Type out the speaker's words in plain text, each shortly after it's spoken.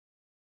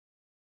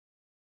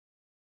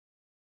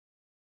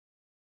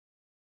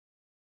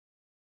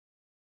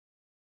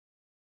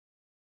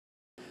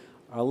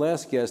Our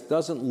last guest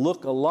doesn't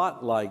look a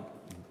lot like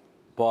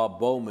Bob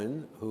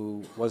Bowman,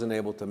 who wasn't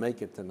able to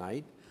make it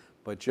tonight,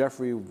 but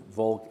Jeffrey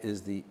Volk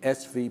is the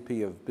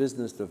SVP of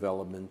Business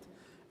Development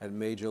at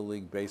Major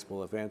League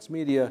Baseball Advanced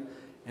Media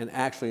and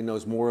actually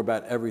knows more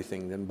about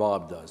everything than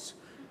Bob does.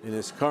 In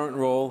his current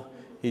role,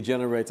 he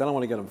generates, I don't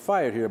want to get him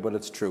fired here, but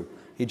it's true.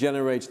 He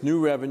generates new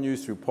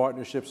revenues through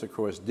partnerships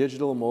across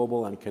digital,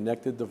 mobile, and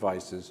connected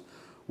devices,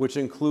 which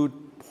include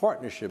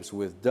partnerships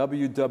with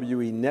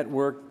WWE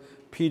Network,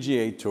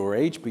 PGA Tour,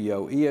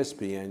 HBO,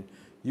 ESPN,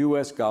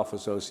 U.S. Golf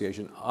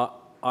Association,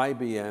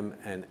 IBM,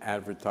 and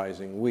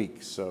Advertising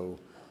Week. So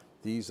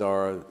these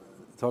are,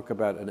 talk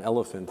about an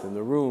elephant in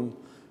the room.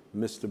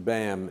 Mr.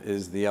 Bam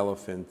is the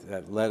elephant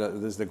that led,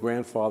 is the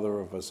grandfather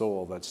of us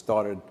all that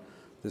started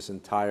this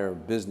entire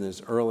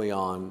business early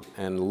on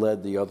and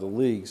led the other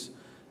leagues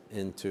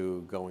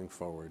into going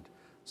forward.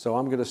 So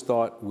I'm going to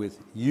start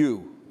with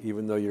you,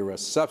 even though you're a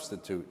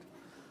substitute.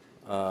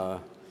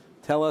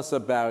 Tell us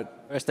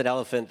about... First an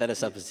elephant, then a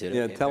substitute.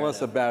 Yeah, okay, tell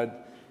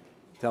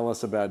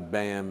us about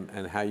BAM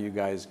and how you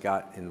guys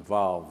got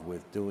involved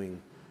with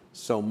doing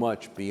so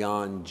much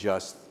beyond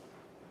just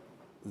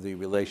the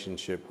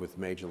relationship with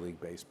Major League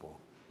Baseball.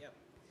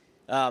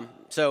 Yep.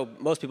 So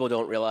most people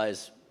don't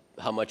realize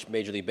how much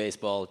Major League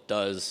Baseball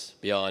does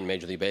beyond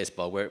Major League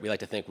Baseball. We like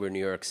to think we're New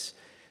York's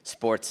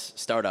sports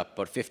startup.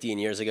 About 15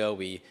 years ago,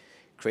 we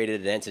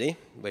created an entity,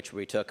 which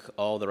we took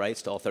all the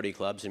rights to all 30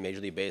 clubs in Major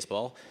League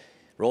Baseball,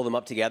 rolled them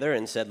up together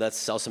and said, let's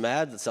sell some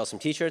ads, let's sell some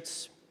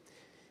T-shirts,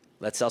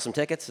 let's sell some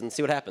tickets and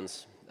see what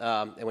happens.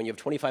 And when you have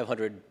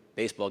 2,500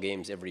 baseball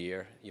games every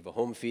year, you have a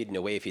home feed and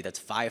away feed, that's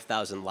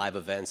 5,000 live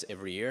events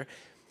every year.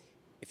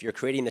 If you're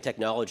creating the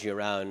technology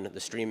around the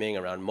streaming,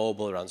 around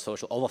mobile, around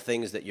social, all the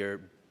things that you're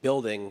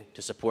building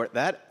to support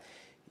that,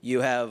 you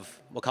have,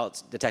 we'll call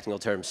it the technical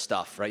term,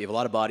 stuff, right? You have a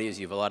lot of bodies,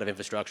 you have a lot of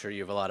infrastructure,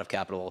 you have a lot of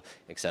capital,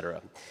 et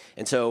cetera.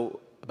 And so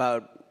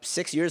about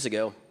 6 years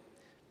ago,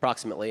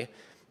 approximately,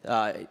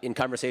 in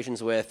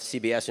conversations with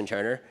CBS and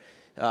Turner,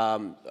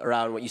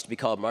 around what used to be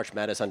called March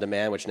Madness On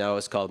Demand, which now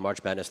is called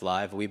March Madness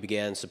Live, we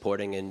began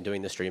supporting and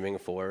doing the streaming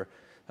for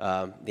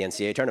the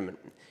NCAA tournament.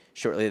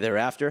 Shortly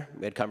thereafter,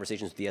 we had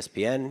conversations with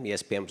ESPN.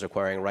 ESPN was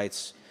acquiring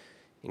rights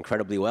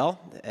incredibly well,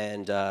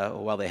 and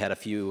while they had a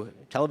few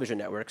television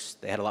networks,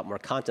 they had a lot more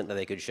content that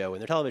they could show in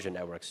their television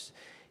networks,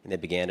 and they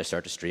began to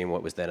start to stream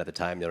what was then at the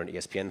time known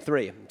as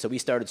ESPN3. So we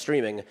started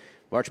streaming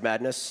March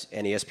Madness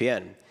and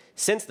ESPN.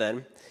 Since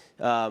then,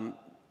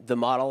 the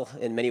model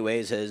in many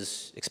ways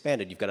has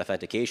expanded. You've got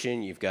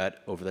authentication, you've got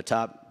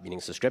over-the-top,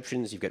 meaning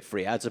subscriptions, you've got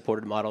free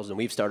ad-supported models, and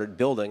we've started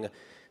building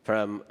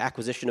from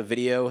acquisition of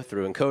video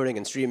through encoding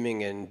and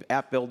streaming and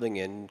app building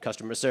and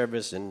customer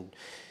service and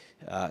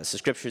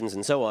subscriptions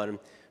and so on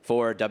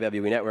for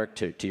WWE Network,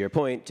 to your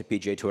point, to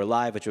PGA Tour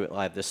Live, which went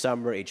live this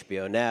summer,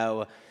 HBO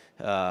Now,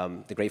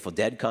 the Grateful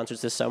Dead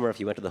concerts this summer.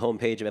 If you went to the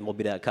homepage of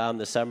MLB.com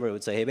this summer, it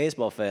would say, hey,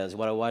 baseball fans,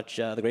 want to watch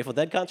the Grateful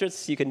Dead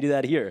concerts? You can do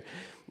that here.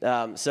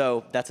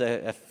 So that's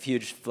a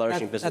huge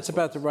flourishing business. That's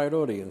about the right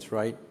audience,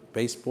 right?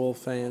 Baseball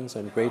fans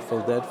and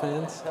Grateful Dead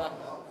fans?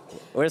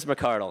 Where's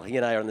McCardle? He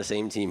and I are on the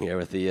same team here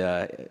with the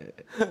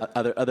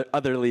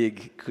other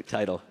league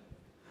title.